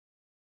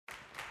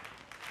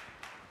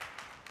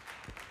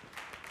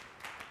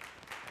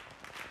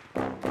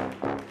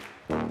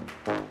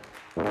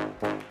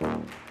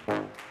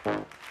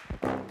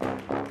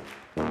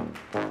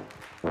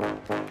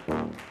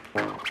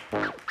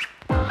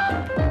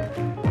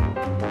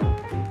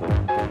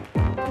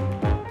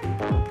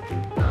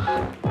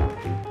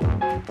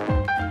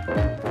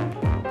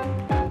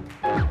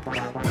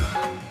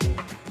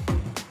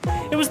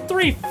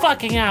3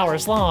 fucking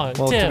hours long,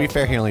 Well, too. to be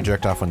fair, he only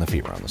jerked off when the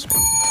feet were on the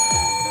screen.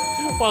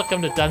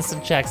 Welcome to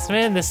Dunstan Checks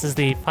In. This is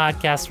the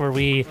podcast where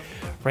we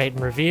rate and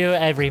review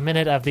every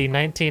minute of the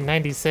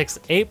 1996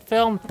 ape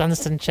film,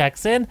 Dunstan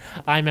Checks In.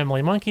 I'm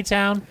Emily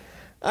Monkeytown.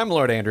 I'm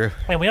Lord Andrew.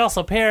 And we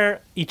also pair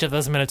each of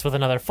those minutes with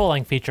another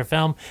full-length feature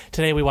film.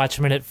 Today we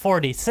watched minute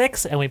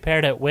 46, and we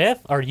paired it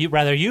with,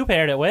 you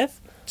paired it with...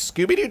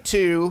 Scooby-Doo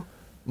 2,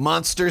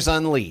 Monsters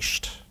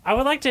Unleashed. I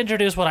would like to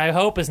introduce what I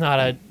hope is not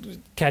a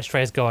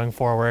catchphrase going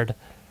forward.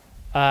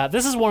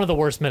 This is one of the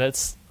worst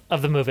minutes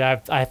of the movie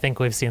I think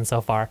we've seen so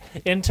far.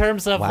 In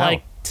terms of,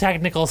 Wow.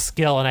 technical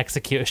skill and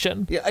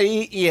execution.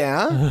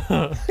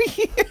 Yeah.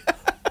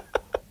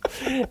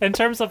 In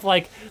terms of,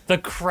 the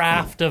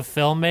craft of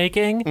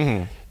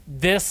filmmaking,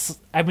 this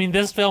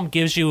film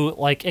gives you,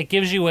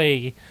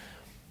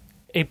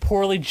 a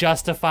poorly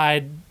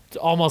justified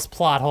almost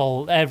plot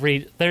hole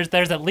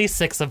there's at least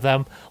 6 of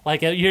them.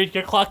 You're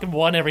clocking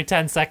one every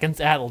 10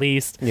 seconds at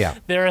least. Yeah.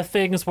 There are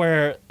things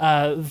where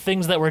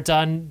things that were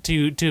done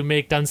to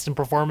make Dunstan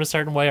perform a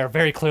certain way are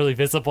very clearly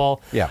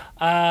visible. Yeah.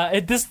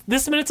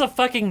 This minute's a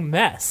fucking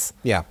mess.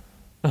 Yeah.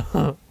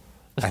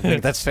 I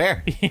think that's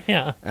fair.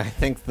 Yeah. I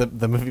think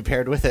the movie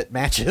paired with it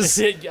matches.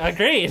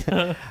 Agreed.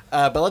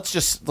 But let's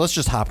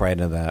just hop right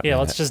into that. Yeah, minute.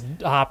 let's just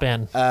hop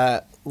in.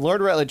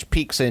 Lord Rutledge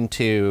peeks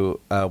into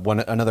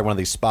another one of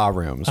these spa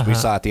rooms. We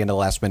saw at the end of the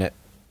last minute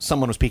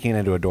someone was peeking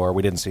into a door.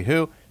 We didn't see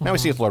who. Now we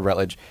see it's Lord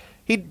Rutledge.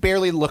 He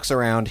barely looks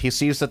around. He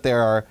sees that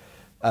there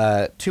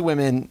are 2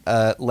 women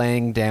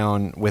laying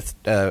down with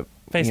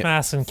Face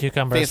masks and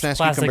cucumbers. Face masks,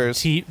 Classic cucumbers.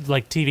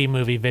 TV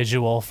movie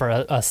visual for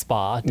a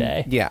spa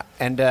day. Yeah,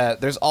 and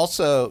there's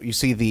also, you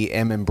see the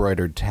M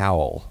embroidered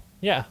towel.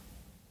 Yeah.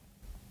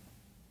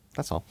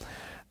 That's all.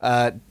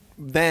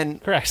 Then,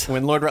 Correct.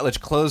 when Lord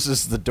Rutledge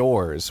closes the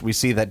doors, we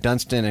see that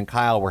Dunstan and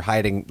Kyle were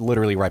hiding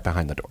literally right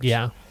behind the doors.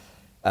 Yeah.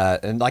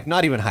 And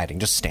not even hiding,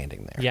 just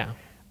standing there.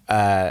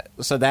 Yeah.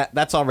 So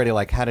that's already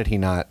how did he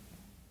not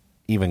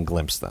even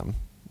glimpse them?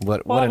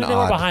 What Well, an they were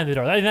odd. behind the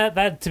door.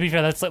 That to be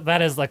fair, that's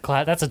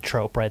a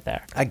trope right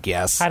there. I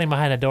guess Hiding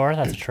behind a door,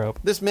 that's a trope.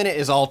 this minute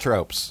is all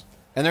tropes,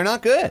 and they're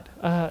not good.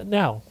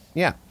 No.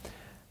 Yeah.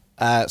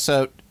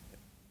 So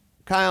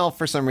Kyle,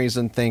 for some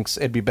reason, thinks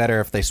it'd be better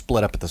if they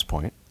split up at this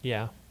point.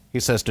 Yeah. He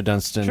says to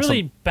Dunstan,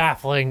 Truly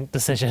baffling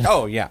decision.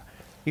 "Oh yeah."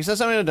 He says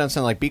something to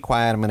Dunstan "Be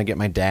quiet. I'm going to get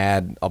my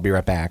dad. I'll be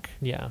right back."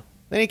 Yeah.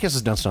 Then he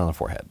kisses Dunstan on the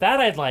forehead. That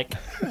I'd like.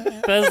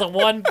 That is the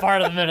one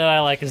part of the minute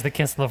I like is the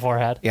kiss on the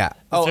forehead. Yeah.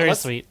 It's very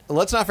let's, sweet.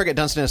 Let's not forget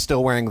Dunstan is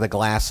still wearing the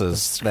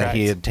glasses that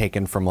he correct. had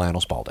taken from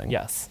Lionel Spaulding.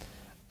 Yes.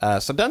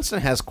 So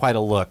Dunstan has quite a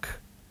look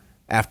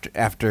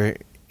after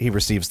he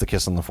receives the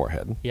kiss on the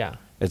forehead. Yeah.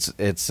 He's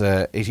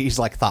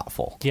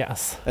thoughtful.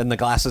 Yes. And the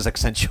glasses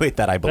accentuate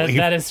that, I That, believe.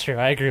 that is true.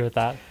 I agree with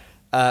that.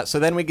 So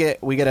then we get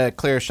a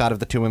clear shot of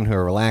the 2 women who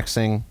are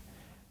relaxing.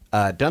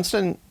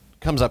 Dunstan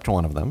comes up to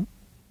one of them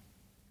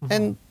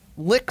and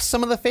licks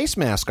some of the face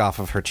mask off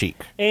of her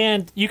cheek.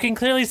 And you can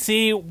clearly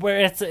see where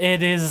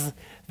it is.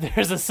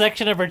 There's a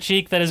section of her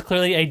cheek that is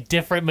clearly a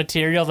different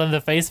material than the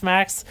face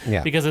mask.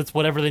 Yeah. Because it's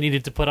whatever they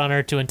needed to put on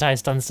her to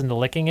entice Dunstan to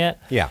licking it.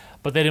 Yeah.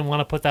 But they didn't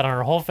want to put that on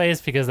her whole face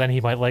because then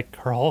he might lick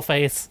her whole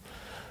face.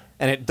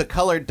 And the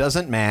color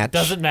doesn't match.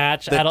 Doesn't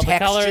match. The at all. The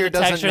color, texture the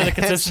doesn't texture, the match.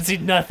 consistency,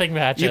 nothing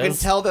matches. You can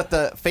tell that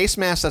the face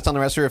mask that's on the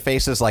rest of her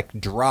face is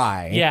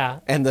dry. Yeah.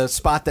 And the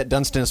spot that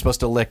Dunstan is supposed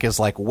to lick is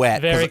wet.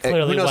 'Cause Very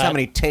clearly who knows how wet.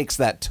 many takes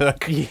that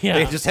took? Yeah.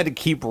 They just had to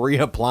keep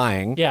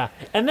reapplying. Yeah.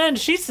 And then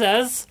she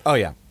says, Oh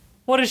yeah.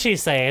 what does she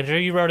say, Andrew?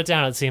 You wrote it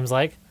down, it seems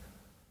like.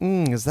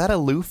 Is that a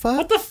loofah?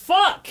 What the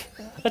fuck?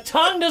 A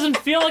tongue doesn't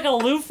feel like a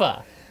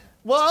loofah.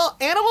 Well,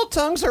 animal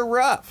tongues are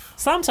rough.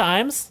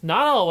 Sometimes,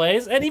 not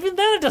always, and even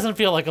then it doesn't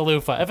feel like a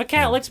loofah. If a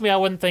cat licks me, I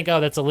wouldn't think, oh,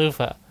 that's a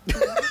loofah.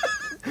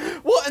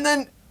 Well, and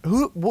then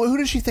who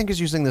does she think is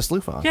using this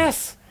loofah on?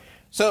 Yes.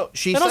 So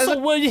she And says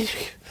also,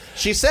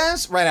 she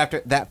says right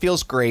after that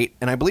feels great,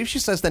 and I believe she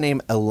says the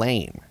name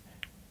Elaine.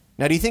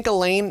 Now, do you think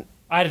Elaine?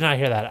 I did not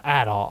hear that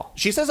at all.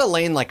 She says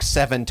Elaine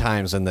 7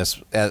 times in this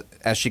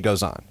as she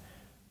goes on.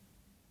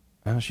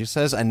 She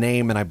says a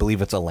name, and I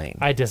believe it's Elaine.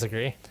 I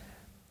disagree.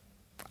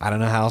 I don't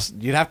know how else.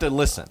 You'd have to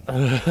listen.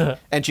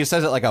 And she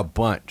says it a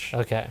bunch.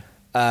 Okay.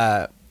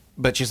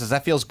 But she says,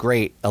 that feels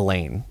great,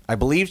 Elaine. I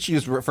believe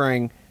she's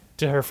referring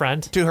To her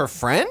friend? to her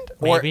friend?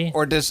 Maybe.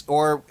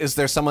 Or is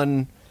there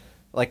someone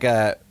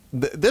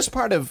this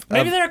part of...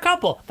 Maybe they're a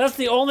couple. That's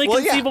the only Well,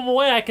 yeah. conceivable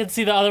way I could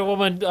see the other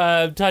woman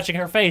touching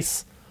her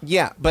face.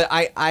 Yeah, but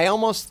I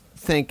almost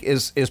think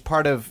is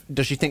part of...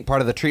 Does she think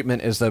part of the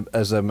treatment is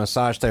as a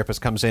massage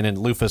therapist comes in and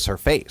loofahs her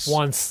face?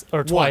 Once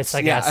or twice,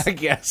 I guess. Yeah, I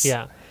guess.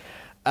 Yeah.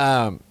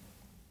 But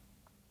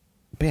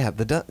yeah,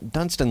 the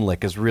Dunstan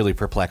lick is really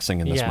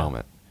perplexing in this Yeah.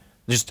 moment.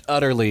 Just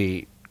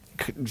utterly,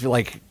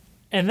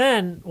 And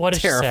then, what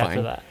does she say terrifying.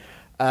 after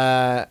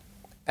that?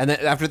 And then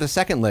after the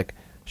second lick,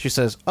 she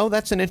says, "Oh,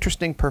 that's an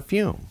interesting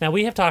perfume." Now,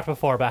 we have talked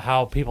before about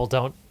how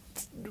people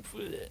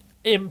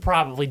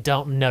improbably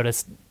don't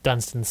notice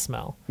Dunstan's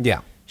smell. Yeah.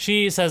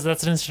 She says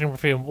that's an interesting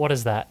perfume. What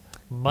is that?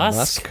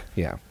 Musk?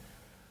 Yeah.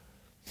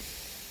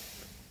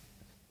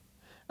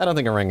 I don't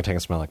think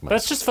orangutans smell like mice.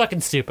 That's just fucking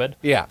stupid.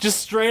 Yeah.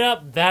 Just straight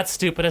up, that's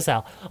stupid as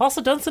hell.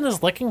 Also, Dunstan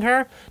is licking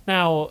her.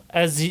 Now,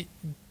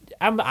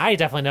 I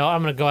definitely know,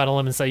 I'm going to go out on a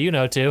limb and say you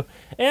know too,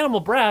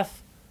 animal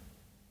breath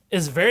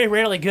is very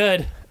rarely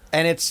good.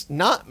 And it's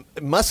not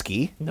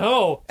musky.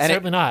 No, And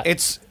certainly not.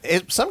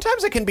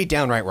 Sometimes it can be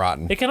downright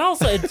rotten. It can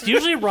also, it's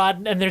usually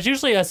rotten, and there's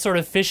usually a sort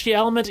of fishy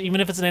element,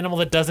 even if it's an animal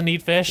that doesn't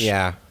eat fish.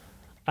 Yeah.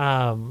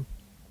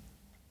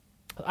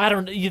 I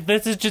don't.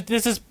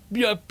 This is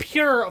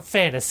pure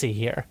fantasy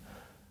here.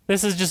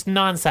 This is just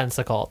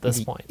nonsensical at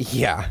this point.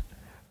 Yeah.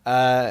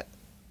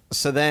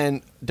 So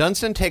then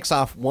Dunstan takes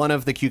off one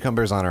of the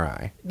cucumbers on her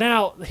eye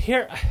Now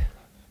here,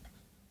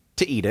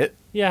 to eat it,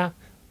 yeah,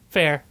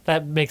 fair.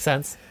 That makes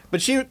sense.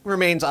 but she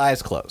remains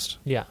eyes closed.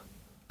 Yeah,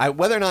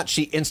 Whether or not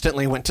she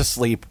instantly went to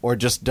sleep or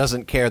just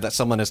doesn't care that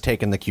someone has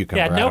taken the cucumber.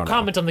 yeah. I No don't know.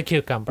 comment on the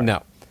cucumber.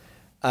 No.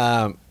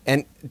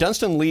 And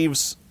Dunstan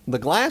leaves the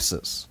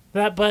glasses.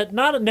 But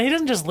not. He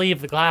doesn't just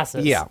leave the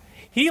glasses. Yeah.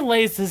 He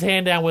lays his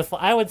hand down with,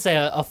 I would say,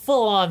 a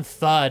full-on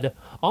thud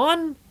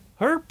on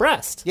her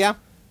breast. Yeah.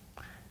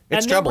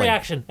 It's and no troubling.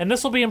 reaction. And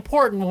this will be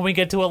important when we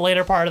get to a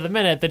later part of the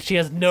minute that she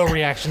has no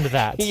reaction to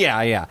that.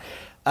 Yeah.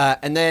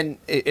 And then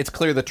it's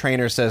clear the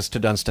trainer says to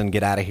Dunstan,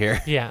 get out of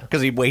here. Yeah.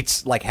 Because he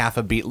waits like half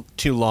a beat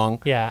too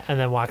long. Yeah, and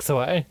then walks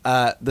away.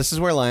 This is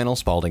where Lionel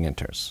Spaulding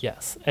enters.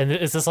 Yes. And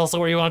is this also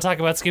where you want to talk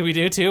about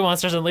Scooby-Doo too,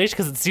 Monsters Unleashed?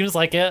 Because it seems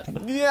like it.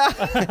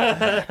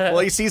 Yeah. Well,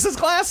 he sees his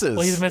glasses.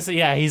 Well, he's missing.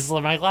 Yeah, he's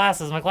my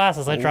glasses.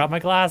 I dropped my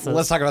glasses.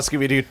 Let's talk about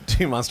Scooby-Doo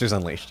 2 Monsters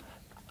Unleashed.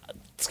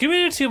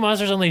 Scooby-Doo 2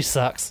 Monsters Unleashed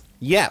sucks.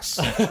 Yes.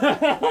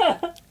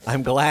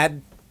 I'm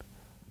glad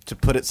to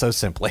put it so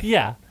simply.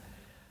 Yeah.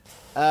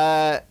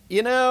 I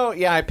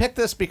picked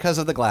this because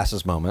of the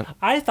glasses moment.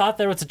 I thought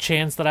there was a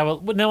chance that I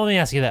would. No, let me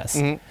ask you this: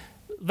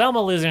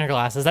 Velma losing her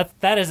glasses.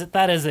 That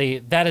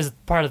is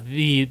part of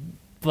the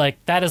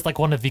that is like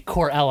one of the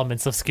core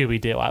elements of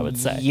Scooby-Doo. I would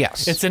say.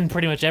 Yes. It's in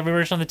pretty much every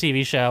version of the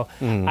TV show.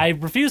 I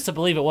refuse to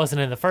believe it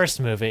wasn't in the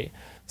first movie.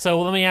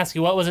 So let me ask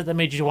you: what was it that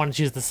made you want to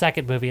choose the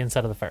second movie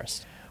instead of the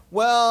first?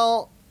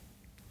 Well,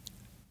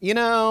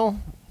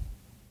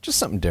 just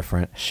something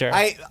different. Sure.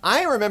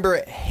 I remember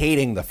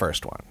think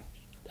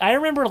I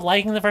remember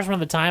liking the first one at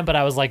the time, but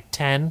I was like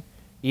 10.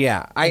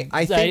 Yeah, I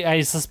think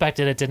I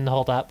suspected it didn't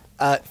hold up.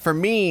 for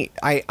me,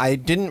 I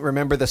didn't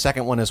remember the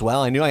second one as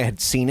well. I knew I had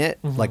seen it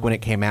like when it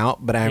came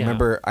out, but I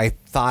remember I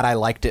thought I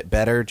liked it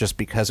better just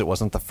because it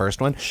wasn't the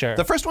first one. Sure.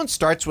 The first one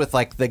starts with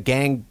like the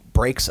gang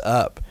breaks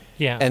up.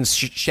 Yeah. And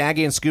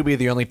Shaggy and Scooby are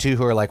the only two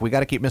who are like, we got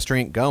to keep Mr.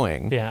 Ink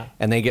going. Yeah.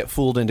 And they get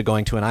fooled into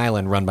going to an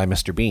island run by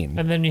Mr. Bean.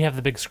 And then you have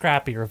the big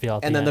Scrappy reveal.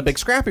 At And then the end. big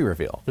Scrappy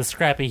reveal. The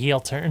Scrappy heel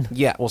turn.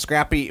 Yeah, well,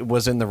 Scrappy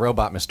was in the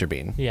robot Mr.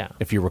 Bean. Yeah.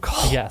 If you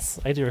recall. Yes,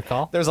 I do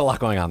recall. There's a lot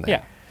going on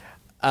there.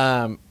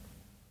 Yeah.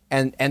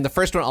 And the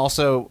first one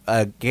also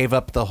gave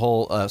up the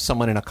whole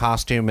someone in a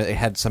costume. It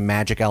had some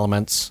magic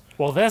elements.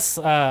 Well, this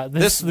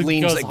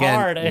leans goes again-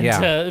 hard into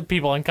yeah.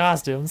 people in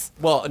costumes.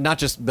 Well, not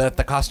just that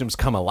the costumes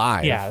come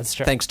alive. Yeah, that's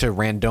true. Thanks to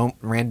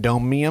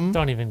randomium.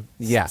 Don't even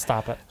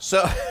stop it.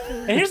 So,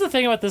 And here's the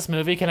thing about this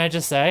movie, can I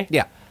just say?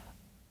 yeah.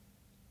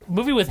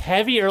 Movie with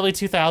heavy early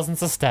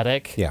 2000s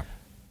aesthetic. Yeah.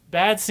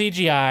 Bad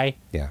CGI.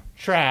 Yeah.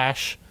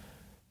 Trash.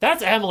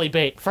 That's Emily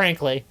Bate,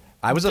 frankly.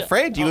 I was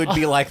afraid you would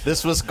be like,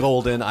 this was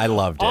golden. I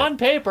loved it. On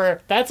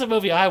paper, that's a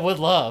movie I would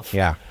love.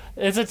 Yeah.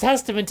 It's a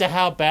testament to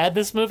how bad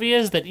this movie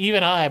is that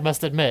even I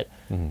must admit,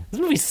 this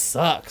movie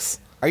sucks.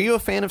 Are you a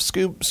fan of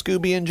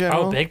Scooby in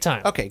general? Oh, big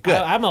time. Okay, good.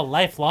 I'm a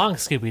lifelong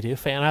Scooby-Doo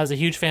fan. I was a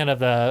huge fan of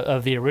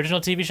the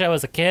original TV show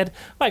as a kid.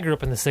 I grew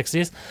up in the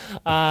 60s.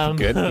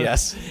 Good,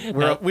 yes.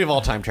 We've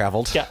all time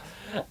traveled. Yeah.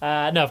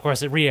 No, of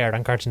course, it re-aired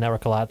on Cartoon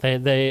Network a lot.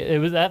 It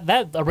was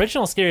that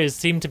original series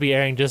seemed to be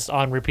airing just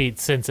on repeat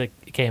since it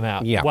came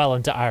out, well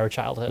into our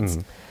childhoods.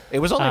 It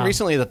was only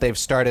recently that they've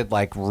started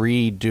like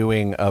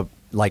redoing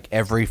like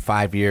every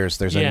 5 years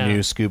there's a new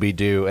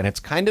Scooby-Doo, and it's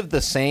kind of the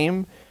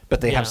same,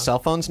 but they have cell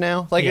phones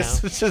now. Like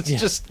it's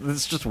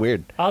just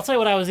weird. I'll tell you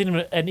what I was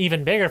an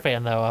even bigger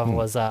fan though of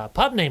was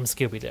Pup Named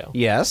Scooby-Doo.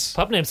 Yes.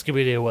 Pup Named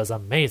Scooby-Doo was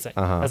amazing.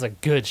 That's a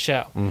good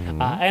show,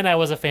 and I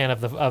was a fan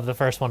of the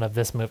first one of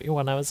this movie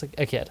when I was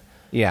a kid.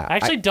 Yeah. I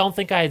actually don't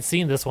think I had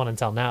seen this one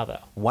until now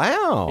though.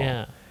 Wow.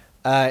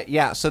 Yeah.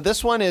 Yeah. So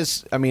this one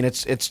is. I mean,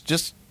 it's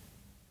just.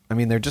 I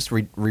mean, they're just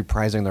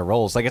reprising their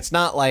roles. Like it's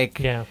not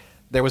like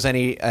there was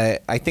any.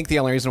 I think the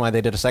only reason why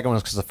they did a second one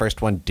was because the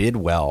first one did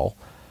well.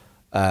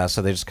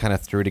 So they just kind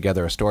of threw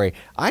together a story.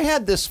 I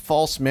had this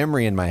false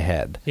memory in my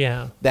head.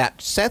 Yeah.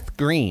 That Seth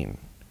Green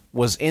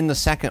was in the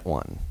second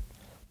one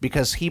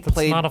because he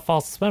played. It's not a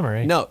false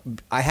memory. No,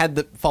 I had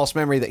the false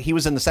memory that he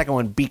was in the second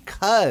one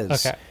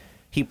because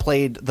he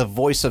played the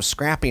voice of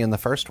Scrappy in the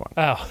first one.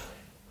 Oh.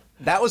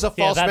 That was a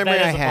false memory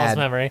that I is a had. false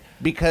memory.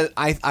 Because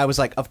I was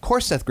like, of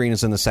course Seth Green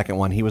is in the second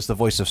one. He was the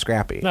voice of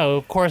Scrappy. No,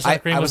 of course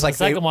Seth Green was like, the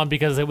second one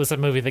because it was a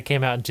movie that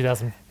came out in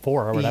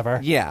 2004 or whatever.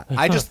 Yeah.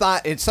 I just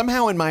thought it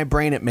somehow in my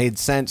brain it made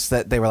sense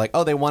that they were like,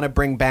 oh, they want to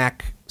bring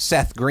back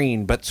Seth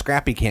Green, but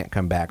Scrappy can't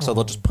come back, so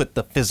they'll just put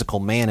the physical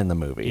man in the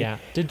movie. Yeah.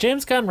 Did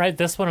James Gunn write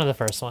this one or the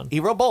first one? He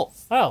wrote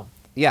both. Oh.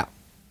 Yeah.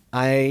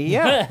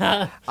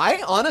 I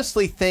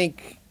honestly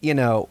think,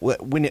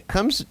 when it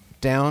comes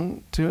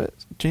down to it,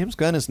 James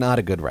Gunn is not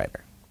a good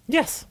writer.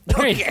 Yes,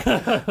 agreed.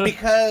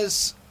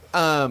 Because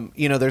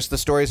there's the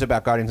stories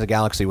about Guardians of the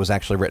Galaxy was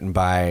actually written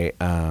by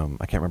I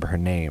can't remember her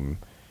name,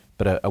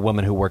 but a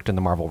woman who worked in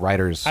the Marvel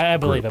writers. I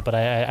believe group. it, but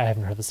I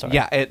haven't heard the story.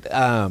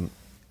 Yeah,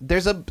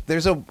 there's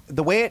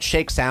the way it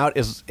shakes out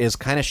is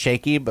kind of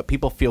shaky, but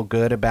people feel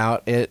good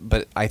about it.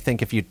 But I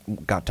think if you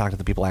talk to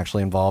the people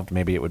actually involved,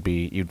 maybe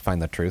you'd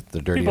find the truth,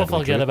 the dirty. People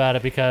feel good about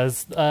it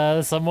because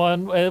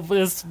someone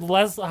is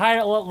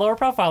lower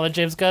profile than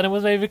James Gunn and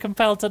was maybe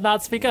compelled to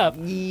not speak up.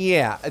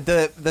 Yeah,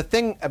 the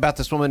thing about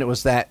this woman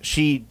was that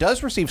she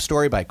does receive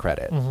story by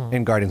credit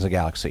in Guardians of the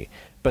Galaxy.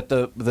 But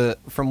the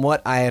from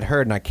what I had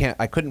heard, and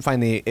I couldn't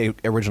find the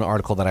original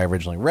article that I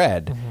originally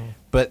read,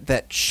 but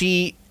that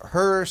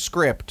her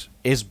script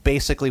is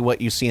basically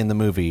what you see in the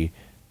movie.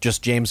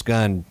 Just James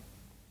Gunn,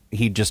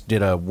 he just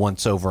did a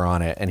once over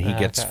on it, and he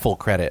gets full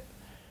credit,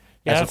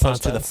 as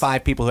opposed to the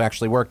 5 people who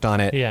actually worked on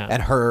it,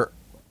 and her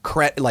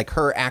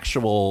her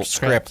actual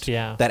script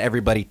that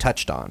everybody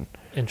touched on.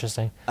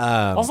 Interesting.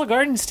 Also,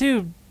 Guardians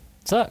 2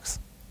 sucks.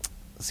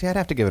 See, I'd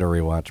have to give it a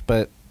rewatch,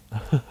 but.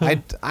 I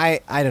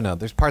don't know.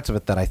 There's parts of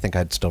it that I think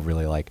I'd still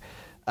really like.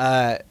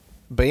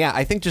 But yeah,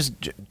 I think just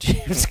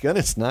James Gunn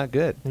is not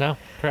good. No,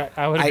 correct.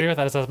 I would agree with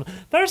that assessment.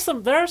 There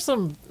are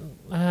some.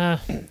 No,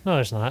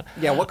 there's not.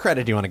 Yeah, what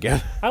credit do you want to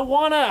give? I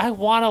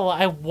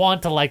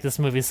want to like this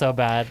movie so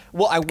bad.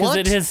 Well, because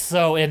it is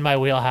so in my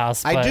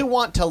wheelhouse. I do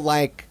want to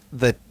like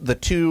the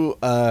 2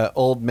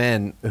 old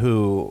men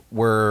who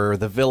were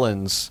the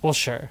villains. Well,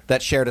 sure.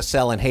 That shared a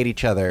cell and hate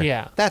each other.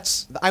 Yeah,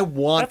 I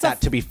want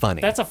that to be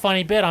funny. That's a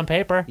funny bit on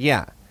paper.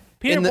 Yeah.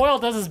 Peter Boyle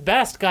does his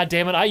best. God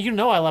damn it! I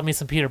love me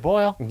some Peter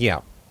Boyle.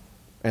 Yeah.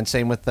 And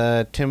same with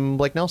Tim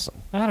Blake Nelson.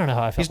 I don't know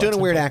how I feel. He's doing a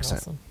weird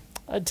accent.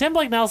 Tim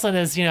Blake Nelson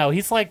is,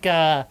 he's like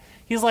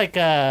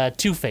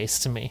Two-Face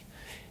to me.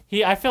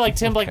 I feel like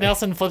Tim Blake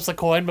Nelson flips a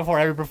coin before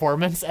every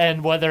performance,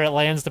 and whether it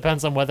lands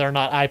depends on whether or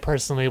not I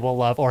personally will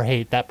love or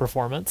hate that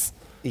performance.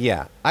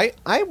 Yeah,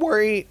 I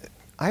worry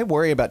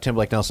about Tim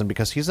Blake Nelson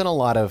because he's in a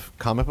lot of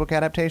comic book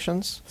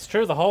adaptations. It's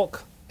true, the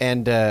Hulk.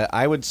 And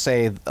I would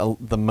say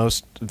the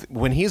most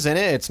when he's in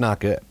it, it's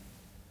not good.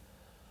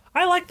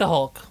 I like the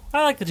Hulk.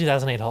 I like the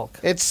 2008 Hulk.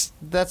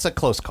 That's a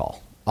close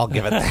call. I'll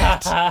give it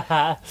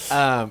that.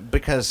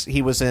 Because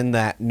he was in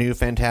that new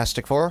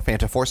Fantastic Four,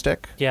 Fanta Four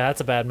Stick. Yeah,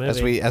 that's a bad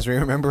movie. As we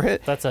remember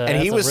it.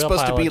 He was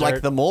supposed to be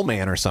like the Mole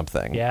Man or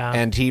something. Yeah.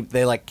 And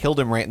they like killed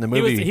him right in the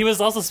movie. He was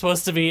also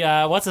supposed to be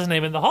what's his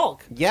name in the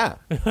Hulk. Yeah.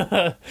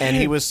 And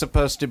he was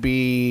supposed to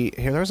be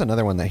there was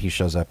another one that he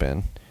shows up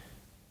in.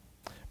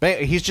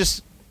 But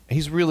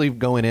he's really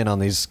going in on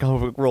these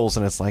comic book roles,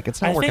 and it's not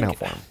working out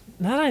for him.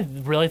 Now that I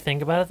really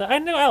think about it,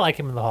 I like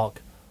him in the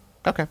Hulk.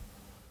 Okay.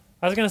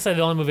 I was going to say the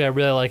only movie I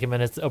really like him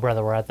in is Oh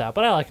Brother, Where Art Thou,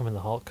 but I like him in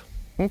the Hulk.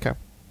 Okay.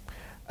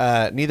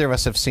 Neither of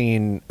us have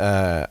seen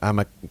I'm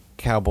a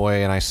Cowboy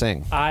and I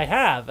Sing. I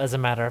have, as a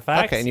matter of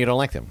fact. Okay, and you don't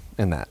like him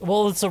in that.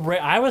 Well,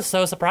 I was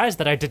so surprised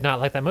that I did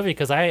not like that movie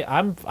because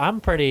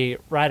I'm pretty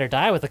ride or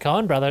die with the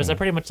Coen brothers. I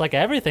pretty much like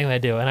everything they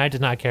do, and I did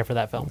not care for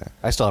that film. Okay.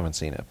 I still haven't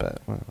seen it,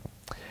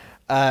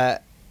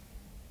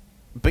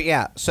 but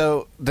yeah,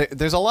 so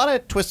there's a lot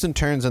of twists and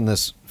turns in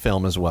this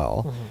film as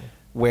well,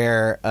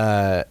 where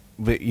I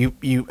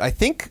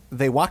think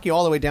they walk you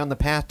all the way down the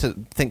path to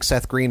think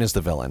Seth Green is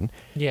the villain.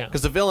 Yeah,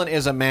 because the villain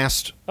is a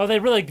masked. Oh, they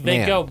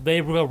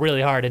go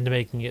really hard into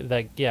making it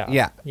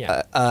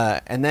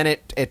and then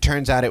it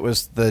turns out it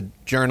was the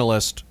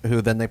journalist who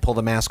then they pull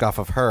the mask off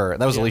of her.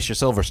 That was Alicia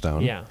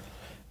Silverstone. Yeah,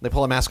 they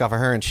pull a mask off of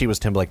her, and she was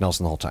Tim Blake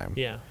Nelson the whole time.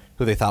 Yeah.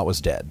 Who they thought was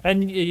dead.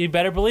 And you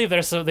better believe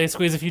they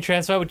squeeze a few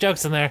transphobic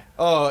jokes in there.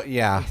 Oh,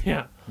 yeah.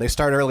 Yeah. They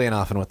start early and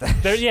often with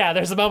that.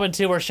 There's a moment,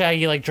 too, where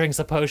Shaggy, drinks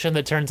a potion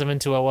that turns him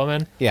into a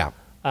woman. Yeah.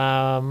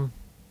 Yeah.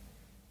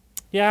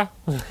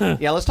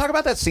 Yeah, let's talk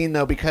about that scene,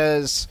 though,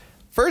 because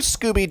first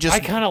Scooby just... I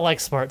kind of like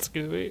Smart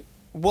Scooby.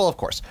 Well, of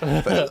course.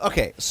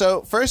 Okay,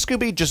 so first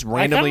Scooby just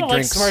randomly I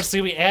drinks... like Smart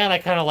Scooby, and I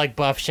kind of like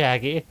Buff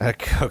Shaggy.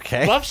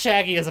 Okay. Buff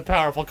Shaggy is a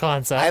powerful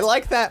concept. I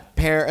like that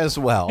pair as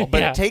well,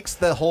 but it takes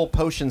the whole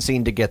potion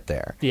scene to get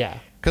there. Yeah.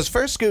 Because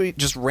first Scooby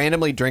just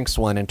randomly drinks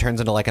one and turns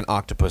into an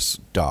octopus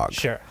dog.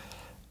 Sure.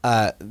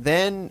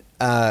 Then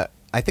I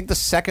think the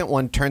second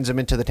one turns him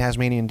into the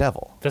Tasmanian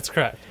Devil. That's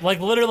correct.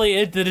 Literally,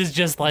 it is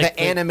just the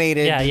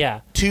animated,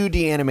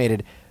 2D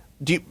animated.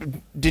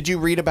 Did you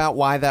read about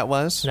why that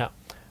was? No.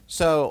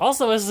 So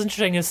also, this is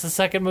interesting. It's the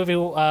second movie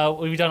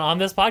we've done on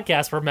this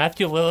podcast where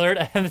Matthew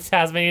Lillard and the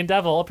Tasmanian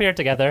Devil appear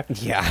together.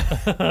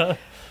 Yeah.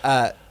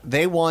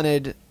 They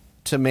wanted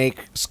to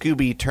make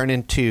Scooby turn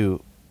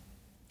into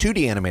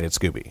 2D animated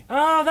Scooby.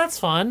 Oh, that's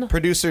fun.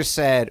 Producers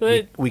said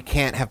we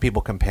can't have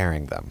people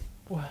comparing them.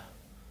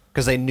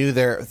 Because they knew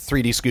their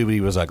 3D Scooby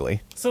was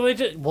ugly. So they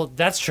just... Well,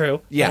 that's true.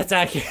 Yeah. That's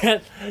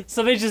accurate.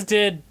 So they just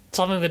did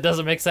something that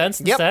doesn't make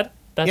sense instead?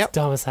 That's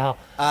dumb as hell.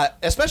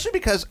 Especially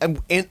because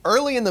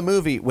early in the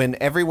movie, when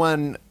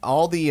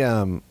all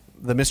the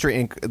the Mystery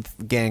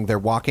Inc. gang, they're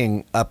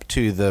walking up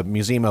to the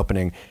museum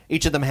opening.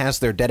 Each of them has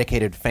their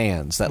dedicated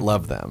fans that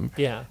love them.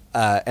 Yeah.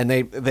 And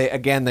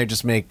they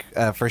just make,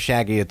 for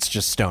Shaggy, it's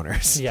just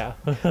stoners. Yeah.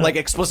 Like,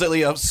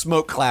 explicitly, a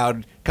smoke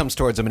cloud comes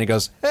towards him and he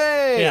goes,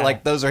 hey! Yeah.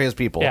 Like, those are his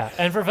people. Yeah.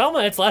 And for Velma,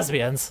 it's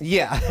lesbians.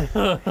 Yeah.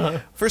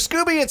 For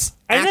Scooby, it's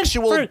And then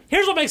actual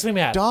here's what makes me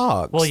mad.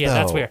 dogs. Well, yeah,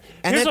 that's though. weird.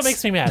 And Here's what it's-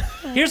 makes me mad.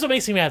 Here's what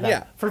makes me mad. Then.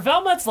 Yeah. For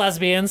Velma, it's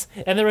lesbians,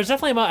 and there was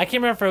definitely a moment. I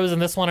can't remember if it was in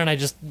this one, and I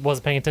just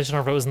wasn't paying attention,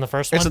 or if it was in the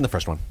first one. It's in the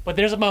first one. But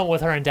there's a moment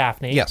with her and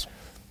Daphne. Yes.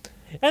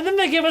 And then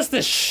they give us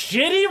this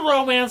shitty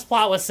romance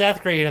plot with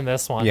Seth Green in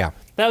this one. Yeah.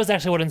 That was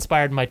actually what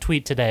inspired my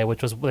tweet today,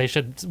 which was we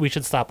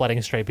should stop letting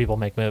straight people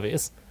make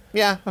movies.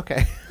 Yeah,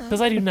 okay.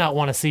 Because I do not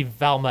want to see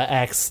Velma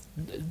X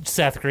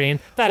Seth Green.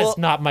 That is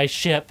not my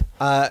ship.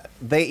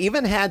 They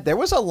even there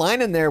was a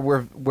line in there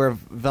where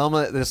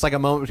Velma, there's like a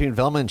moment between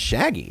Velma and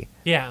Shaggy.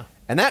 Yeah.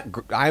 And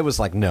I was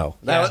like, no.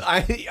 No.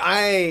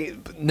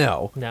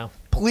 No.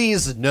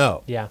 Please,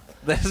 no. Yeah.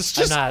 That's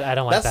just, I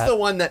don't like that's that. the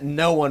one that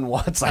no one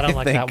wants, I don't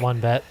like think. that one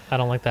bit. I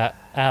don't like that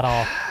at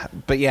all.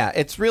 But yeah,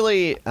 it's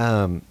really,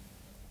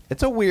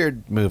 it's a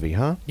weird movie,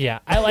 huh? Yeah.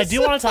 I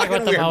do want to talk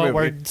about the weird moment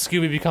where movie.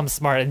 Scooby becomes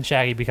smart and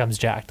Shaggy becomes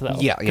jacked, though.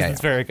 Yeah, 'Cause yeah, It's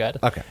yeah. very good.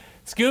 Okay.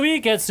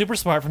 Scooby gets super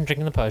smart from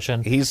drinking the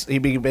potion.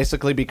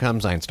 Basically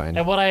becomes Einstein.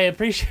 And what I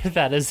appreciate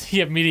that is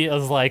he immediately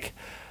was like,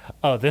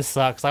 oh, this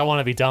sucks. I want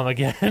to be dumb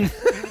again.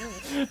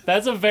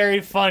 That's a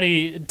very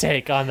funny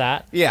take on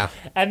that. Yeah.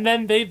 And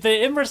then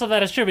the inverse of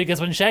that is true,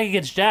 because when Shaggy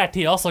gets jacked,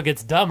 he also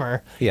gets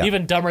dumber. Yeah.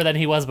 Even dumber than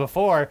he was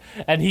before.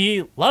 And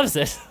he loves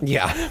it.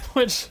 Yeah.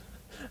 Which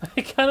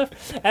I kind of,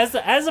 as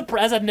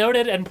a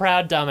noted and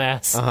proud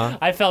dumbass,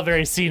 I felt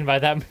very seen by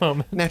that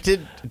moment. Now,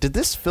 did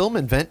this film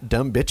invent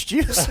dumb bitch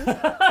juice?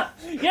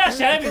 Yeah,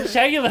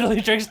 Shaggy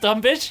literally drinks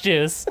dumb bitch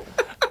juice.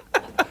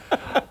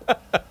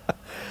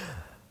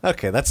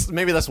 Okay,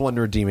 maybe that's one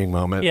redeeming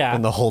moment Yeah.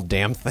 in the whole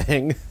damn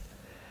thing.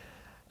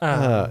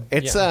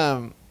 It's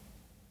yeah.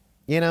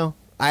 you know,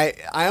 I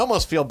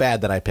almost feel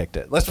bad that I picked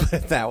it. Let's put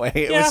it that way.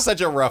 It Yeah. was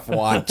such a rough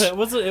watch. It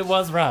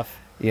was rough.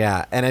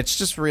 Yeah, and it's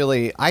just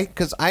really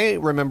because I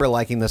remember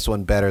liking this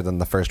one better than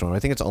the first one. I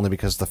think it's only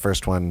because the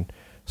first one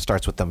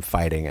starts with them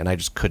fighting, and I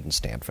just couldn't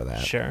stand for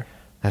that. Sure.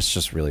 That's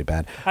just really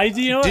bad.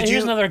 You know what? Did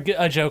Here's you- another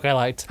a joke I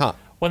liked. Huh.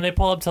 When they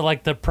pull up to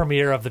like the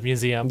premiere of the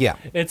museum. Yeah.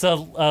 It's a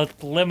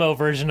limo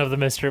version of the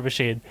Mystery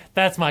Machine.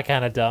 That's my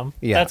kind of dumb.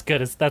 Yeah. That's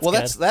good. That's Well,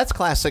 good. that's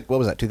classic. What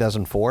was that?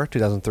 2004,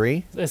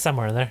 2003. It's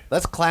somewhere in there.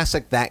 That's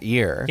classic that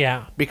year.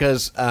 Yeah.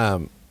 Because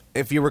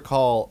if you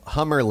recall,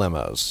 Hummer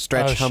limos,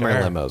 stretch Oh, Hummer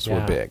sure. limos were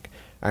Yeah. big.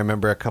 I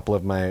remember a couple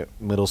of my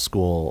middle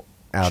school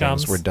outings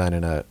Chums? were done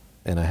in a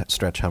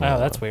stretch Hummer. Oh, limo.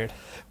 that's weird.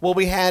 Well,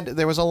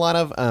 there was a lot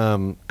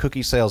of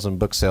cookie sales and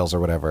book sales or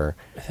whatever.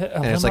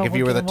 And it's like if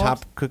you were the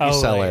top cookie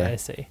seller. Right, I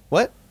see.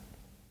 What?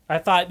 I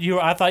thought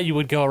you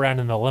would go around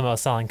in the limo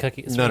selling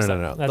cookies. No.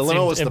 That The limo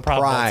seemed was the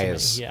improbable to me.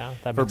 prize Yeah,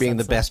 that for makes being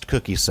the sense then. best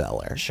cookie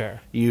seller.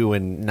 Sure. You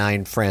and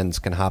 9 friends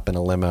can hop in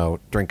a limo,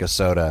 drink a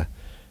soda,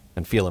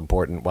 and feel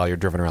important while you're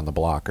driven around the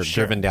block or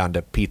Sure. driven down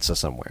to pizza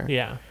somewhere.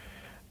 Yeah.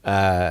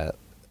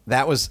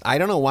 That was, I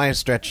don't know why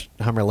stretch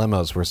Hummer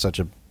limos were such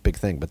a big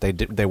thing, but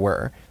they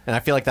were. And I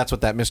feel like that's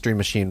what that Mystery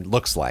Machine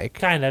looks like.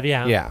 Kind of,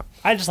 yeah. Yeah.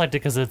 I just liked it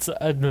because it's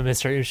a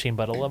Mystery Machine,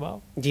 but a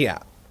limo. Yeah.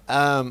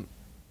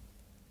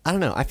 I don't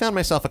know. I found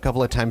myself a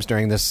couple of times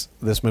during this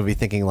movie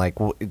thinking like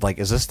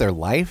is this their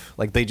life?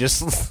 Like they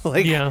just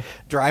Yeah.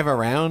 drive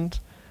around.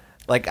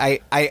 Like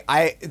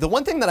I the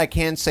one thing that I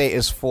can say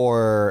is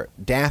for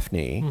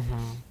Daphne,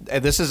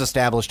 this is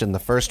established in the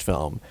first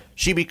film,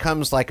 she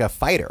becomes like a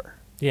fighter.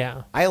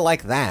 Yeah. I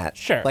like that.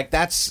 Sure. Like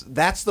that's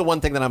the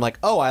one thing that I'm like,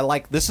 oh, I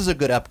like this is a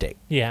good update.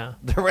 Yeah.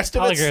 The rest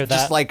of I'll it's agree with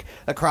just that. like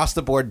across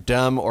the board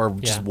dumb or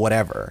just Yeah.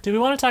 whatever. Do we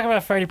want to talk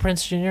about Freddie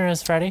Prinze Jr.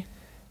 as Freddy?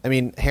 I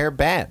mean, hair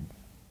bad,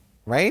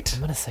 right? I'm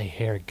going to say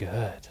hair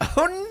good.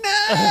 Oh no!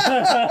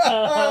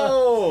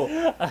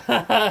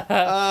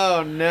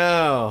 Oh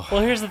no!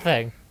 Well, here's the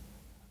thing.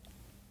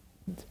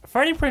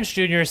 Freddie Prinze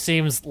Jr.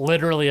 seems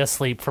literally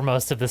asleep for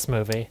most of this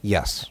movie.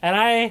 Yes. And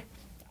I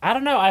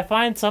don't know, I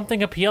find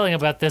something appealing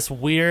about this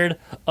weird,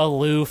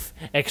 aloof,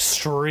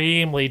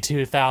 extremely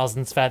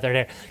 2000s feathered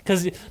hair.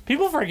 Because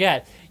people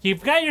forget,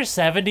 you've got your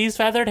 70s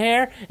feathered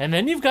hair, and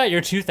then you've got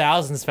your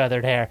 2000s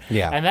feathered hair.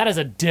 Yeah. And that is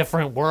a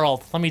different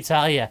world, let me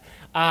tell you.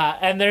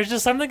 And there's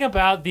just something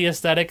about the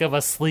aesthetic of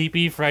a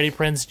sleepy Freddie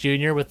Prinze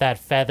Jr. with that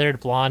feathered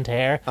blonde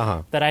hair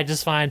that I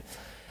just find...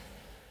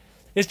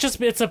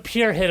 It's a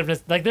pure hit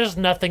of like. There's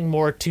nothing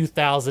more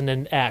 2000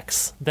 and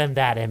X than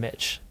that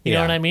image. You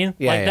know Yeah. what I mean?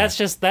 Yeah, like yeah. that's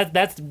just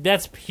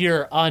that's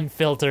pure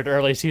unfiltered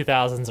early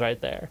 2000s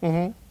right there.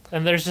 Mm-hmm.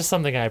 And there's just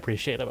something I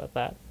appreciate about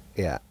that.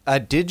 Yeah.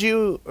 Did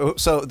you?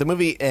 So the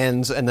movie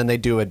ends, and then they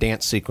do a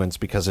dance sequence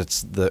because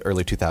it's the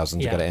early 2000s.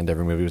 You Yeah. got to end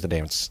every movie with a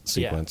dance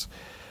sequence.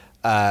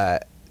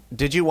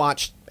 Did you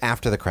watch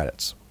after the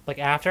credits? Like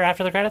after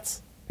the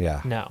credits?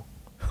 Yeah. No.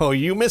 Oh,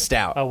 you missed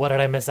out. Oh, what did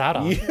I miss out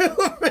on? You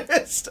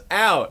missed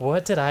out.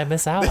 What did I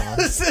miss out on?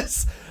 This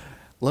is.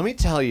 Let me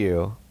tell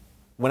you,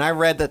 when I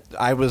read that,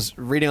 I was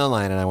reading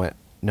online and I went,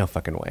 no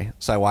fucking way.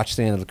 So I watched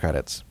the end of the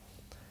credits.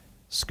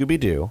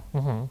 Scooby-Doo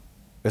Mm-hmm.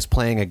 is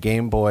playing a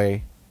Game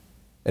Boy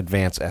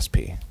Advance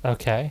SP.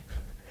 Okay.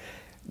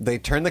 They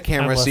turn the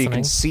camera so you can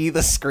listening. see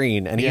the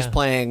screen, and he's Yeah.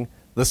 playing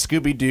the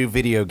Scooby-Doo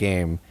video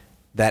game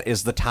that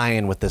is the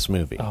tie-in with this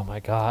movie. Oh my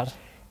god.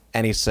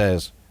 And he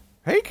says,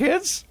 "Hey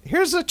kids,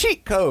 here's a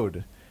cheat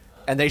code."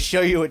 And they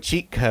show you a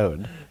cheat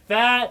code.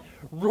 That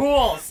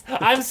rules.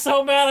 I'm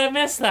so mad I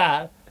missed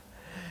that.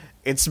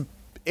 It's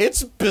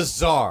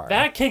bizarre.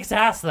 That kicks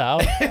ass though.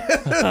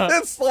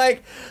 It's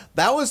like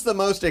that was the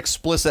most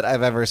explicit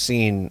I've ever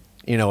seen,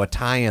 a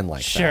tie-in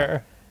like that.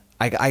 Sure.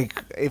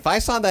 If I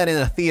saw that in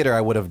a theater,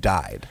 I would have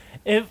died.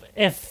 If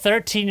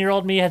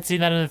 13-year-old me had seen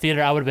that in the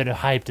theater, I would have been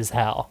hyped as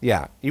hell.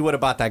 Yeah, you would have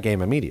bought that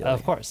game immediately.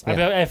 Of course. Yeah.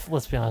 I mean,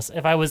 let's be honest.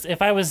 If I was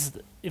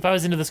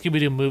into the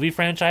Scooby-Doo movie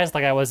franchise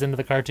like I was into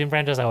the cartoon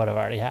franchise, I would have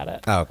already had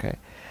it. Oh, okay.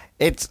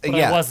 It's But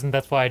I wasn't.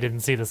 That's why I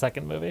didn't see the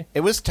second movie.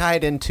 It was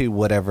tied into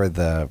whatever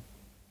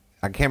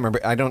I can't remember.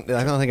 I don't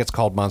think it's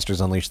called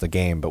Monsters Unleashed the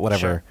game, but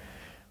whatever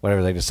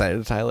they decided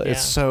to title it. Yeah.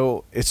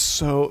 It's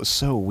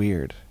so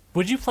weird.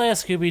 Would you play a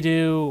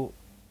Scooby-Doo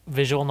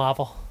visual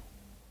novel?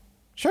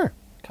 Sure.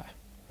 Okay.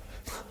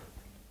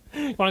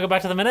 You want to go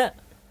back to the minute?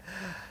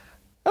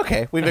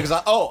 Okay, we've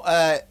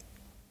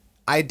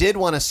I did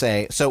want to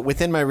say, so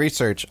within my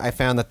research, I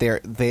found that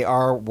they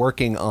are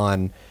working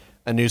on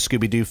a new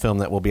Scooby-Doo film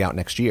that will be out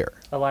next year.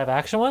 A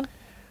live-action one?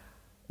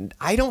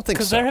 I don't think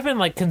Because so. there have been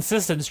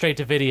this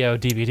straight-to-video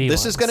DVD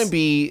This ones. is going to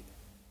be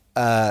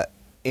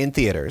in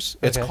theaters.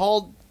 It's Okay.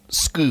 called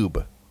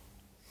Scoob.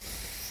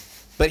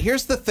 But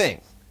here's the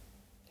thing.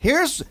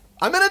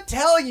 I'm going to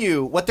tell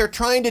you what they're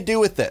trying to do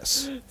with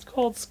this. It's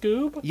called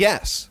Scoob?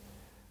 Yes.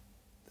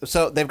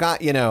 So they've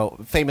got,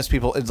 famous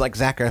people. It's like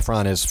Zac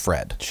Efron is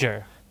Fred.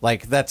 Sure.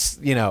 Like that's,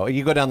 you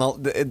go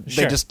down they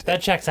Sure. just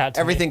That checks out to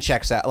everything me.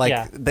 checks out. Like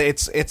Yeah.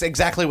 it's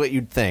exactly what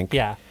you'd think.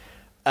 Yeah.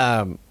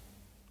 Um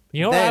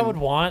You know what I Then- would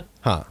want?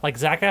 Huh. Like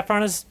Zac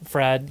Efron is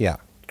Fred. Yeah.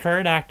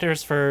 Current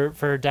actors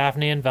for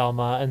Daphne and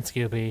Velma and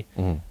Scooby.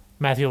 Mm-hmm.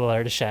 Matthew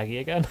Lillard is Shaggy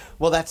again.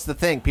 Well, that's the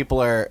thing. People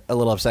are a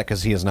little upset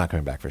because he is not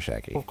coming back for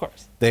Shaggy. Of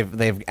course.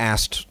 They've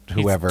asked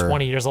whoever. He's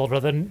 20 years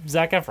older than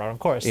Zac Efron, of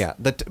course. Yeah.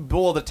 The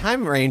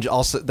time range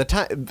also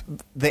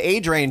the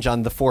age range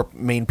on the four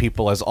main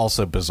people is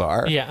also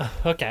bizarre. Yeah.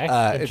 Okay. It's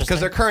because Interesting.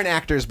 they're current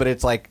actors, but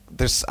it's like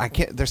there's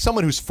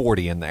someone who's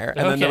 40 in there,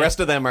 and then the Okay. rest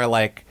of them are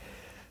like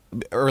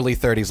early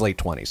 30s, late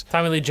 20s.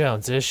 Tommy Lee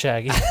Jones is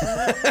Shaggy.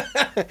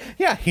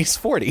 Yeah, he's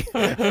 40.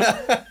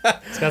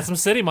 He's got some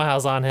city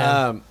miles on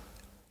him.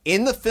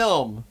 In the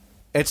film,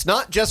 it's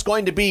not just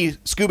going to be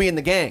Scooby and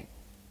the gang.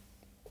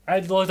 I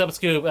looked up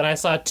Scoob and I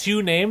saw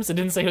two names. It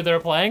didn't say who they were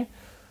playing.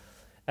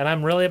 And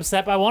I'm really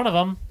upset by one of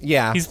them.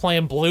 Yeah. He's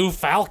playing Blue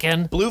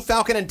Falcon. Blue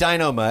Falcon and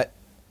Dynamite.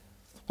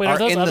 Wait, are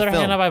those in the other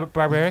film.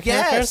 Hanna-Barbera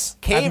Yes,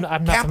 characters?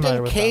 I'm not Captain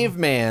familiar with them.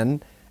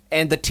 Caveman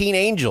and the Teen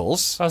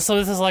Angels. Oh, so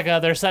this is like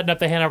they're setting up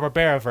the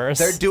Hanna-Barbera verse.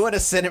 They're doing a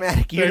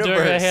cinematic They're universe.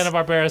 doing a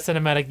Hanna-Barbera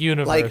cinematic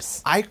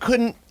universe. Like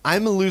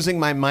I'm losing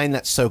my mind.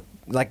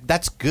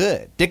 That's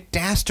good. Dick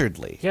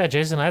Dastardly. Yeah,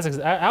 Jason Isaacs.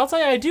 I'll tell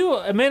you, I do.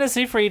 Amanda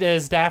Seyfried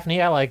is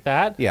Daphne. I like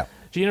that. Yeah.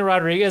 Gina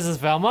Rodriguez is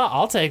Velma.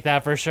 I'll take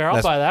that for sure.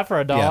 I'll buy that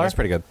for $1. Yeah, that's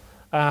pretty good.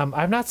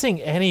 I'm not seeing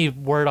any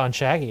word on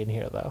Shaggy in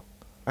here, though.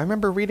 I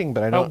remember reading,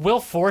 but I Oh, don't. Will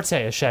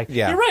Forte is Shaggy.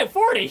 Yeah. You're right,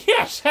 40.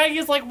 Yeah,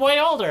 Shaggy's like way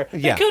older.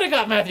 Yeah. They could have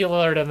got Matthew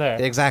Lillard in there.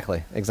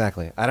 Exactly.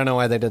 I don't know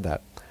why they did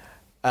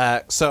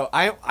that. So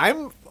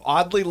I'm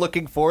oddly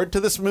looking forward to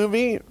this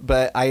movie,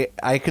 but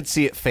I could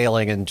see it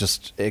failing and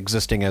just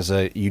existing as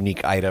a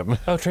unique item.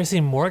 Oh, Tracy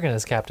Morgan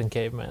is Captain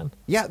Caveman.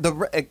 Yeah,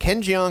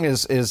 Ken Jeong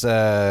is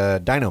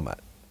Dynamite.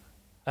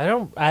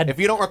 If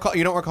you don't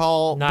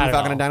recall Not Blue at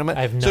Falcon all. and Dynamite.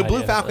 I have no so Blue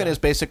idea Falcon about is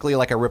basically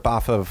like a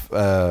ripoff of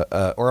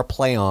or a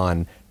play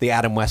on the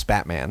Adam West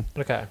Batman.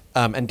 Okay.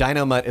 And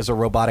Dynamite is a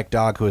robotic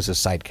dog who is his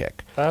sidekick.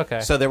 Okay.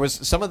 So there was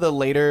some of the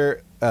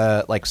later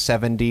like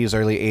 70s,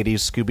 early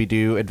 80s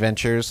Scooby-Doo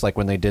adventures, like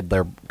when they did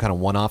their kind of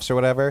one-offs or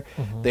whatever,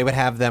 they would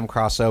have them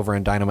cross over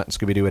and Dynamite and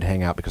Scooby-Doo would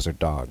hang out because they're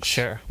dogs.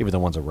 Sure. Even though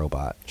one's a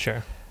robot.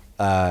 Sure.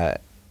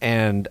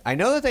 And I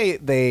know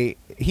that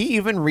he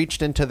even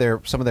reached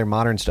into some of their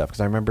modern stuff because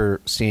I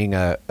remember seeing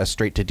a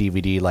straight to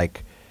DVD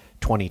like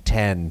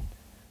 2010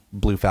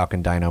 Blue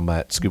Falcon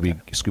Dynamite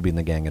Scooby and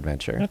the Gang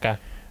adventure. Okay.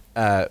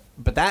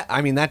 But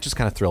that just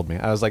kind of thrilled me.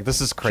 I was like,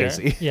 this is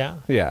crazy. Sure. Yeah.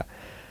 Yeah.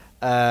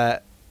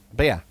 But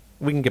yeah,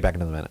 we can get back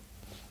into the minute.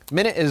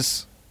 Minute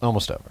is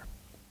almost over.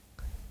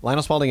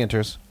 Lionel Spaulding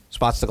enters,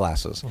 spots the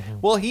glasses.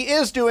 Well, he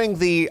is doing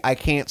the I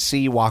can't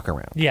see walk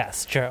around.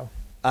 Yes, true.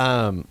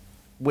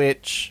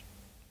 Which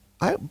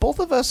both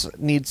of us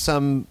need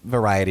some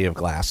variety of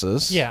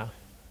glasses. Yeah.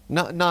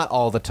 Not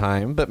all the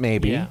time, but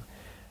maybe. Yeah.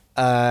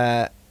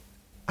 I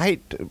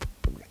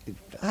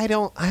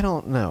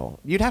don't know.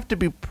 You'd have to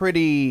be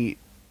pretty,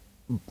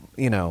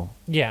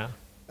 Yeah.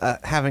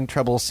 having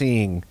trouble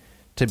seeing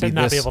to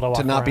not be able to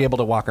walk not be around. able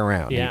to walk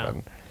around. Yeah.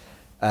 Even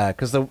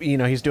because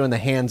he's doing the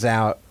hands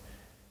out,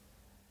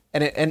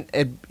 and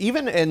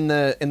even in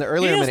the He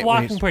earlier is minute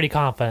when walking pretty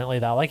confidently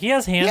though. Like he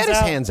has hands he had his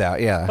out. hands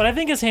out. Yeah. But I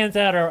think his hands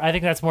out I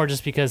think that's more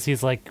just because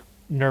he's like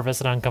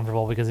nervous and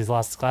uncomfortable because he's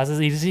lost his glasses.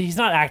 He's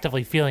not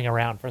actively feeling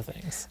around for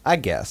things. I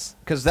guess.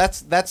 Because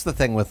that's the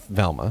thing with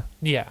Velma.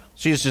 Yeah.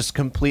 She's just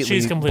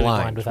completely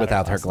blind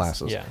without her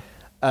glasses. Yeah.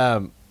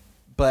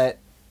 But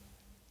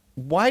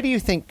why do you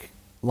think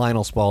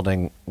Lionel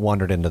Spaulding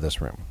wandered into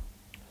this room?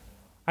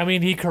 I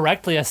mean, he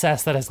correctly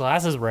assessed that his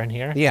glasses were in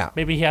here. Yeah.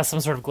 Maybe he has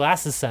some sort of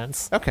glasses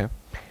sense. Okay.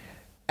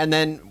 And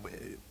then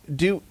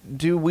do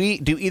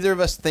either of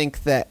us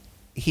think that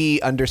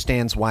he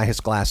understands why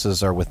his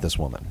glasses are with this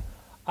woman?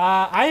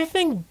 I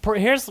think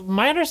here's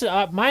my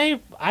understanding.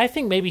 I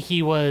think maybe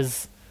he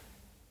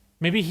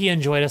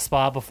enjoyed a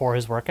spa before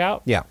his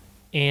workout. Yeah.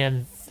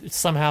 And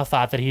somehow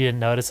thought that he didn't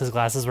notice his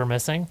glasses were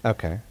missing.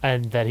 Okay.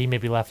 And that he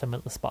maybe left them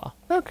at the spa.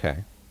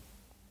 Okay.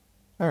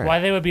 All right. Why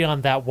they would be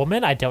on that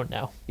woman, I don't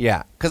know.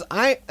 Yeah, because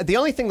the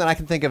only thing that I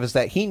can think of is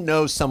that he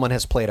knows someone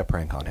has played a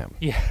prank on him.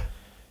 Yeah.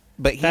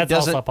 But he That's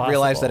also doesn't possible.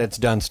 realize that it's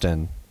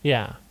Dunstan,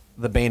 Yeah.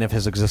 the bane of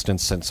his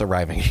existence since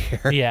arriving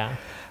here. Yeah.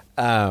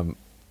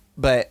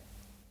 But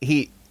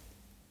he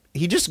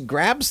just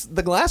grabs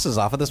the glasses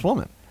off of this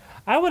woman.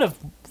 I would have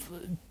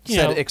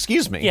Said,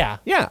 "Excuse me." Yeah.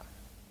 Yeah.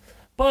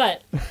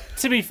 But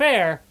to be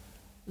fair,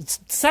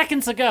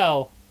 seconds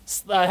ago,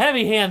 a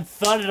heavy hand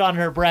thudded on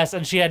her breast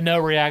and she had no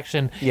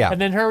reaction. Yeah. And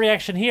then her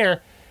reaction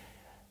here,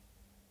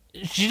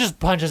 she just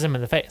punches him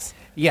in the face.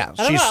 Yeah.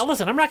 And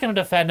I'm not going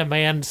to defend a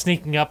man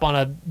sneaking up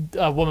on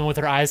a woman with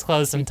her eyes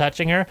closed and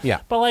touching her.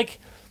 Yeah. But, like,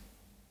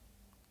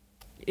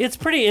 it's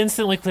pretty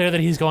instantly clear that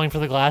he's going for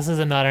the glasses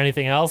and not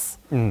anything else.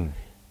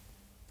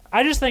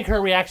 I just think her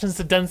reactions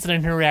to Dunstan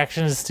and her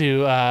reactions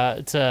to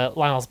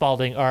Lionel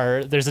Spaulding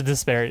there's a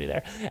disparity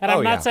there. And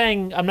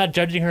I'm not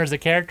judging her as a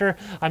character.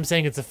 I'm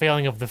saying it's a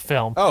failing of the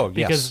film. Oh, yes.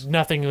 Because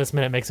nothing in this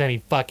minute makes any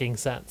fucking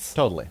sense.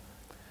 Totally.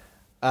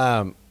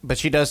 But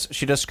she does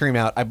scream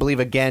out. I believe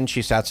again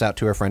she shouts out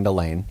to her friend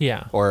Elaine.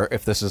 Yeah. Or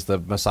if this is the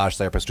massage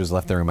therapist who's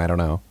left the room, I don't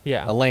know.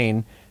 Yeah.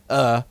 Elaine,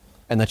 and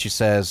then she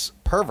says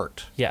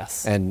pervert.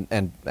 Yes.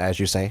 And as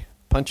you say,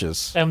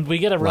 punches. And we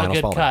get a real Lionel good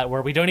Spaulding. cut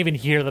where we don't even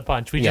hear the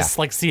punch. We just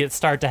like see it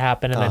start to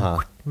happen and then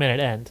minute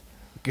end.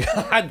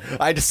 God,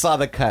 I just saw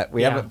the cut.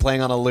 We have it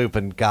playing on a loop,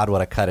 and God,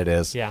 what a cut it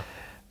is. Yeah.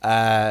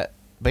 But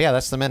yeah,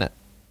 that's the minute.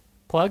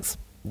 Plugs?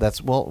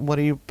 What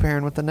are you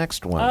pairing with the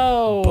next one?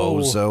 Oh.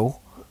 Bozo.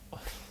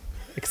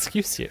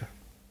 Excuse you.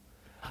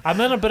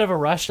 I'm in a bit of a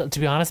rush, to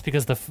be honest,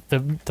 because the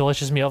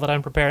delicious meal that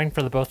I'm preparing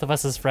for the both of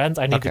us as friends,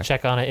 I need to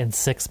check on it in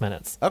 6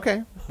 minutes.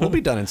 Okay. We'll be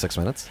done in 6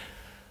 minutes.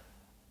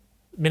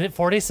 Minute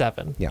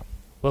 47. Yeah.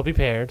 Will be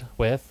paired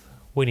with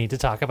We Need to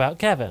Talk About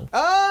Kevin.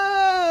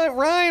 It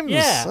rhymes.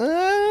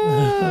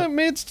 Yeah.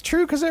 It's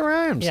true because it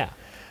rhymes. Yeah.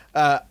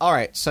 All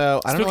right,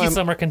 so I don't know. Spooky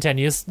Summer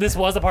continues. This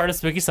was a part of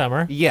Spooky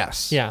Summer.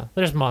 Yes. Yeah.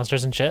 There's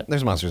monsters and shit.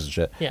 There's monsters and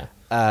shit. Yeah.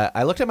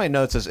 I looked at my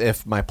notes as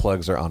if my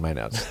plugs are on my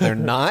notes. They're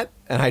not,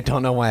 and I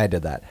don't know why I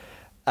did that.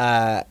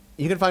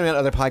 You can find me on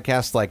other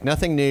podcasts like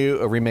Nothing New,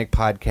 a remake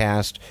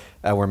podcast,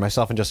 where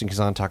myself and Justin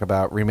Kazan talk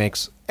about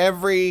remakes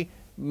every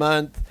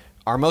month.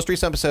 Our most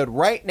recent episode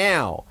right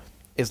now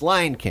is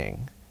Lion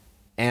King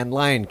and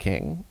Lion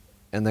King,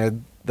 and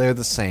they're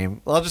the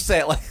same. I'll just say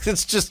it like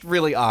it's just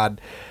really odd.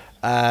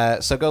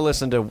 So go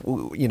listen to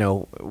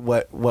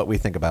what we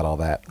think about all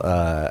that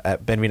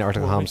at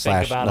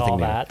benvina.com/nothing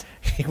new.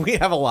 We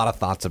have a lot of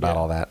thoughts about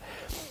all that.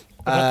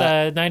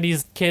 About the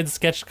 90s kids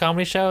sketch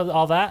comedy show,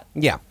 all that?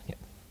 Yeah.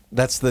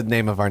 That's the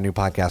name of our new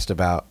podcast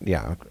about,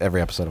 every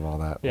episode of all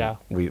that. Yeah.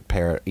 We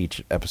pair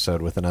each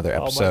episode with another Oh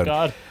my episode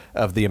God.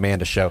 of The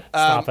Amanda Show.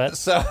 Stop it.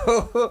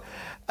 So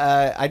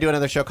I do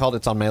another show called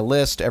It's on My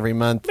List every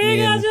month. Me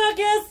and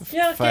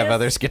 5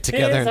 others get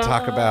together and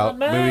talk about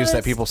movies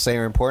that people say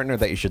are important or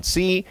that you should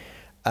see.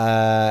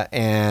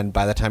 And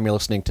by the time you're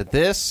listening to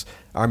this,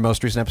 our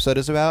most recent episode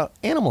is about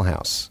Animal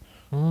House.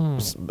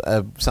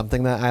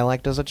 Something that I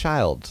liked as a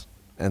child.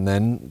 And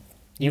then...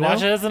 You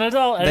watch it as an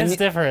adult, and it's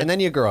different. And then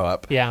you grow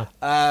up. Yeah.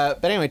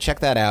 But anyway,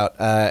 check that out.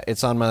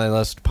 It's on my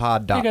list,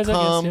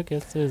 pod.com. And you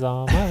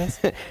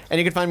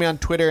can find me on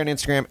Twitter and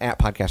Instagram at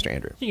Podcaster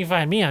Andrew. You can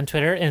find me on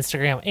Twitter,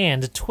 Instagram,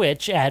 and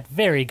Twitch at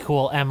Very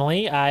Cool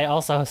Emily. I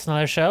also host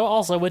another show,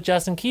 also with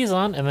Justin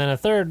Keyson, and then a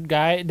third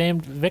guy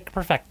named Vic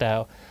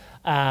Perfecto.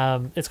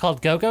 It's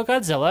called Go Go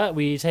Godzilla.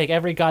 We take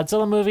every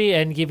Godzilla movie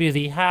and give you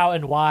the how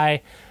and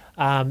why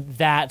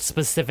that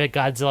specific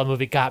Godzilla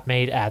movie got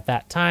made at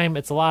that time.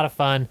 It's a lot of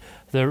fun.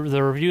 The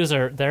reviews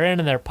they're in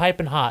and they're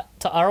piping hot.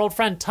 Our old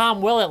friend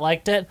Tom Willett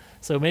liked it,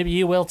 so maybe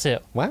you will too.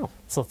 Wow.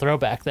 So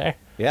throwback there.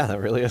 Yeah, that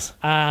really is.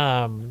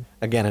 Again,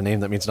 a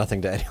name that means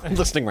nothing to anyone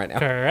listening right now.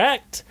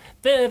 Correct.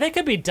 They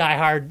could be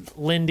diehard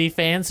Lindy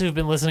fans who've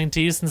been listening to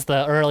you since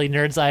the early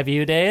Nerd's Eye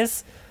View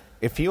days.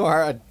 If you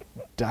are a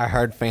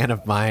diehard fan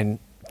of mine,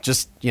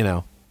 just,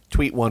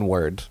 tweet one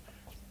word.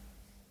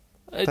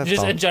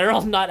 Just in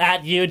general, not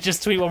at you,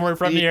 just tweet one word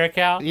from your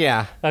account?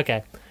 Yeah.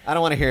 Okay. I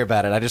don't want to hear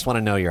about it. I just want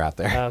to know you're out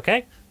there.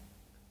 Okay.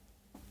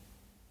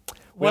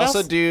 We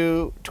also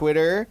do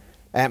Twitter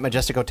at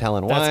Majestic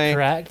Hotel NY. That's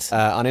correct.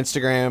 On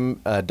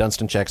Instagram,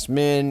 Dunstan Checks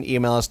Min.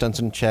 Email us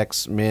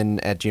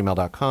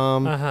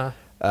dunstanchecksmin@gmail.com.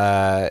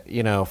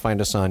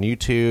 Find us on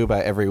YouTube.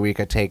 Every week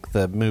I take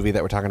the movie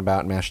that we're talking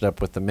about and mash it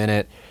up with the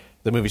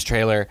movie's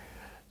trailer,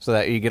 so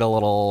that you get a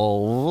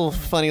little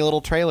funny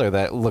little trailer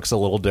that looks a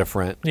little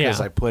different because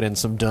I put in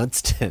some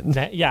Dunstan.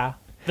 Yeah.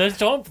 The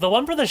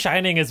one for The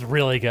Shining is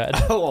really good.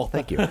 Oh, well,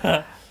 thank you.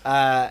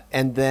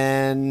 And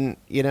then,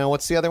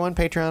 what's the other one?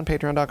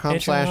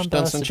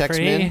 Patreon.com/Dunstan Checks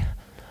Min.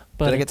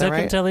 But did I get that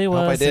right? Until he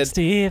was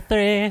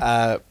 63.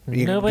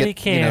 Nobody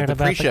cared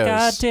about the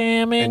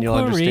goddamn inquiry. And you'll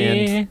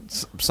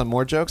understand some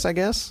more jokes, I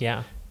guess.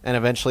 Yeah. And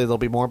eventually there'll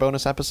be more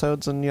bonus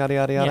episodes and yada,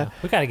 yada, yada. Yeah,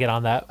 we got to get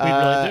on that. We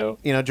really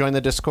do. Join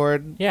the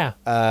Discord. Yeah.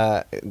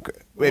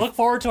 Look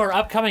forward to our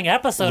upcoming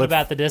episode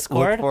about the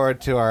Discord. Look forward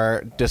to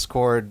our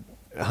Discord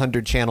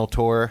 100-channel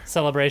tour.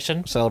 Celebration.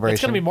 It's going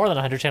to be more than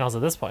 100 channels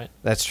at this point.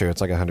 That's true.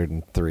 It's like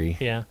 103.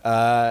 Yeah.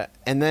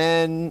 And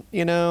then,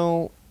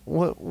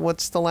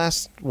 what's the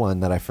last one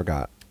that I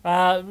forgot?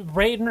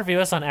 Rate and review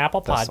us on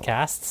Apple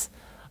Podcasts.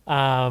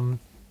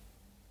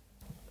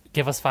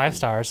 Give us 5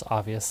 stars,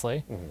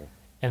 obviously. Mm-hmm.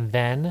 And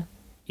then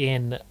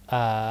in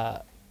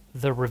the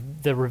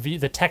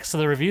text of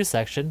the review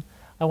section,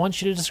 I want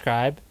you to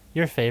describe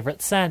your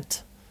favorite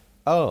scent.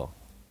 Oh.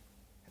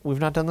 We've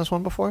not done this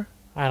one before?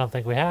 I don't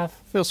think we have.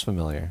 Feels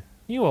familiar.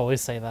 You always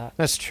say that.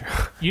 That's true.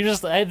 You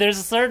just there's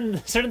certain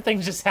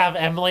things just have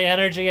Emily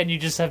energy, and you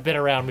just have been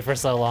around me for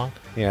so long.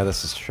 Yeah,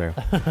 this is true.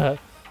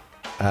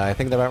 I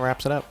think that about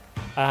wraps it up.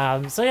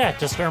 So yeah,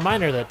 just a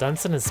reminder that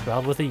Dunstan is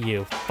spelled with a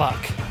U.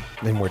 Fuck.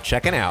 Then we're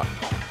checking out.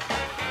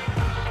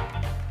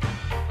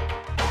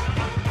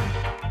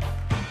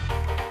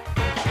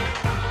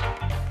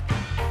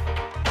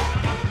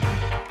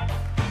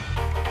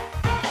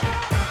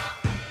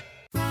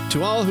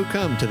 To all who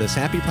come to this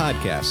happy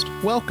podcast,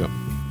 welcome.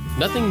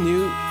 Nothing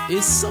new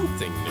is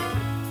something new.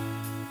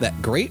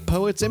 That great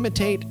poets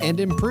imitate and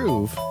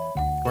improve,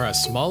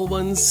 whereas small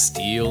ones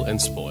steal and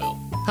spoil.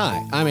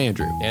 Hi, I'm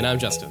Andrew. And I'm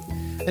Justin.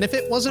 And if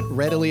it wasn't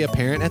readily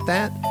apparent at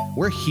that,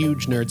 we're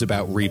huge nerds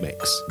about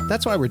remakes.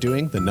 That's why we're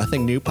doing the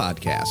Nothing New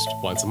podcast.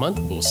 Once a month,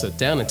 we'll sit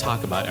down and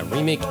talk about a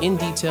remake in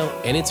detail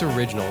and its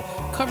original,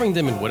 covering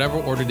them in whatever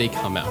order they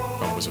come out,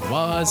 from Wizard of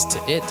Oz to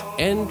It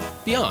and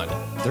beyond.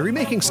 They're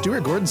remaking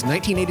Stuart Gordon's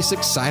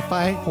 1986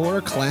 sci-fi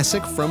horror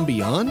classic From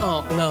Beyond?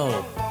 Oh,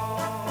 no.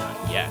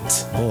 Not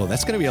yet. Oh,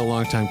 that's going to be a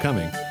long time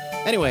coming.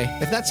 Anyway,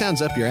 if that sounds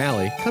up your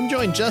alley, come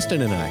join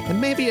Justin and I, and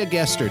maybe a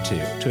guest or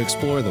two, to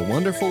explore the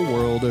wonderful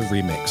world of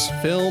remakes,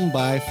 film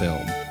by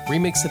film.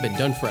 Remakes have been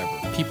done forever.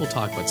 People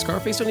talk about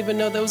Scarface, don't even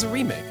know that was a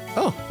remake.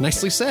 Oh,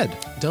 nicely said.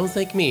 Don't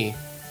thank me.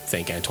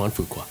 Thank Antoine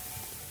Fuqua.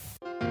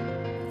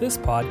 This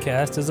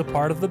podcast is a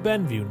part of the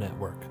Benview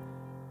Network.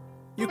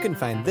 You can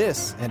find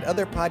this and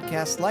other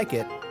podcasts like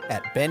it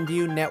at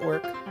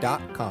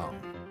BenviewNetwork.com.